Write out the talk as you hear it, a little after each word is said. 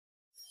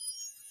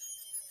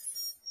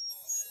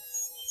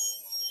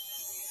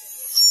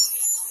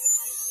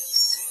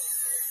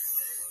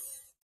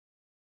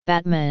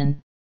Batman.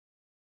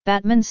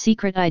 Batman's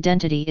secret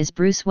identity is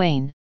Bruce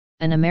Wayne,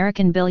 an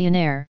American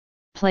billionaire,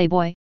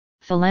 playboy,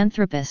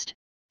 philanthropist,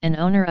 and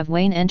owner of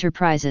Wayne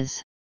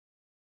Enterprises.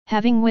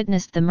 Having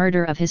witnessed the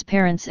murder of his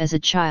parents as a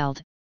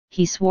child,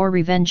 he swore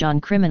revenge on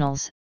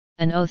criminals,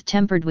 an oath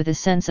tempered with a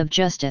sense of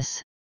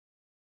justice.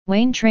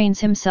 Wayne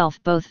trains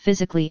himself both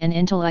physically and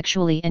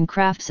intellectually and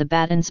crafts a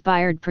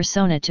Bat-inspired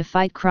persona to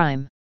fight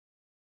crime.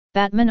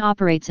 Batman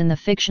operates in the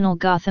fictional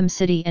Gotham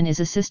City and is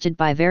assisted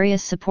by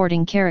various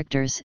supporting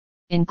characters,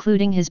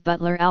 including his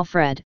butler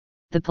Alfred,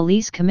 the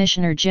police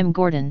commissioner Jim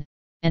Gordon,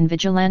 and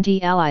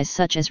vigilante allies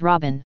such as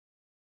Robin.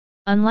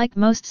 Unlike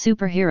most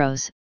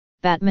superheroes,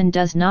 Batman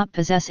does not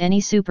possess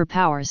any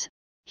superpowers.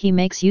 He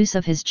makes use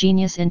of his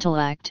genius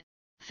intellect,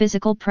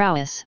 physical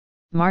prowess,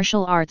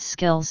 martial arts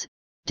skills,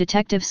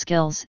 detective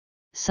skills,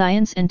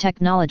 science and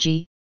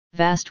technology,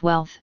 vast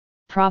wealth,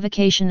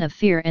 provocation of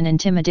fear and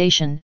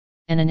intimidation,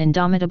 and an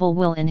indomitable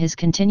will in his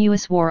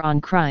continuous war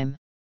on crime.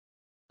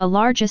 A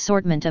large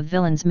assortment of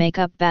villains make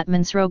up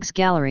Batman's rogues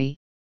gallery,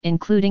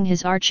 including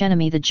his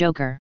archenemy the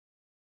Joker.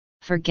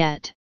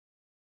 Forget.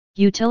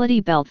 Utility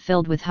belt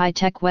filled with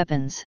high-tech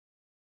weapons.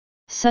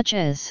 Such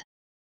as.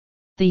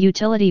 The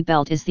utility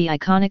belt is the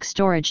iconic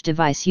storage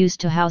device used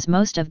to house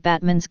most of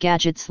Batman's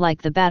gadgets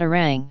like the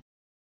Batarang.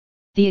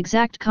 The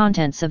exact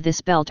contents of this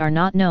belt are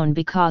not known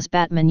because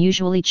Batman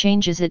usually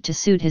changes it to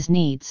suit his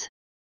needs.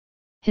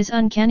 His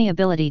uncanny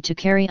ability to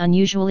carry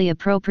unusually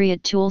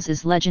appropriate tools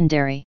is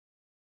legendary.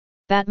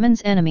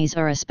 Batman's enemies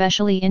are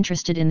especially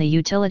interested in the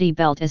utility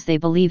belt as they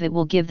believe it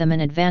will give them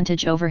an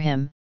advantage over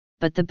him,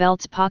 but the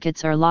belt's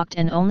pockets are locked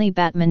and only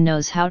Batman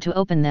knows how to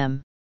open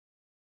them.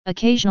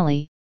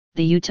 Occasionally,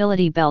 the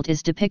utility belt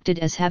is depicted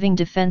as having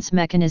defense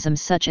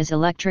mechanisms such as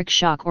electric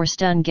shock or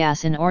stun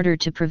gas in order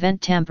to prevent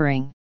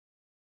tampering.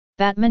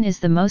 Batman is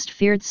the most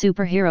feared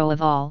superhero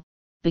of all,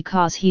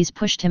 because he's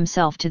pushed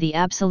himself to the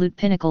absolute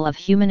pinnacle of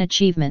human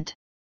achievement.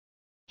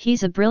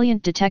 He's a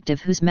brilliant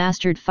detective who's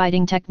mastered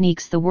fighting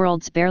techniques the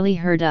world's barely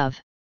heard of.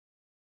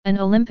 An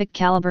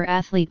Olympic-caliber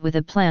athlete with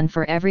a plan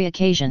for every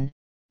occasion,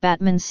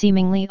 Batman's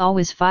seemingly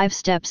always 5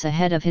 steps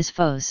ahead of his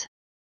foes.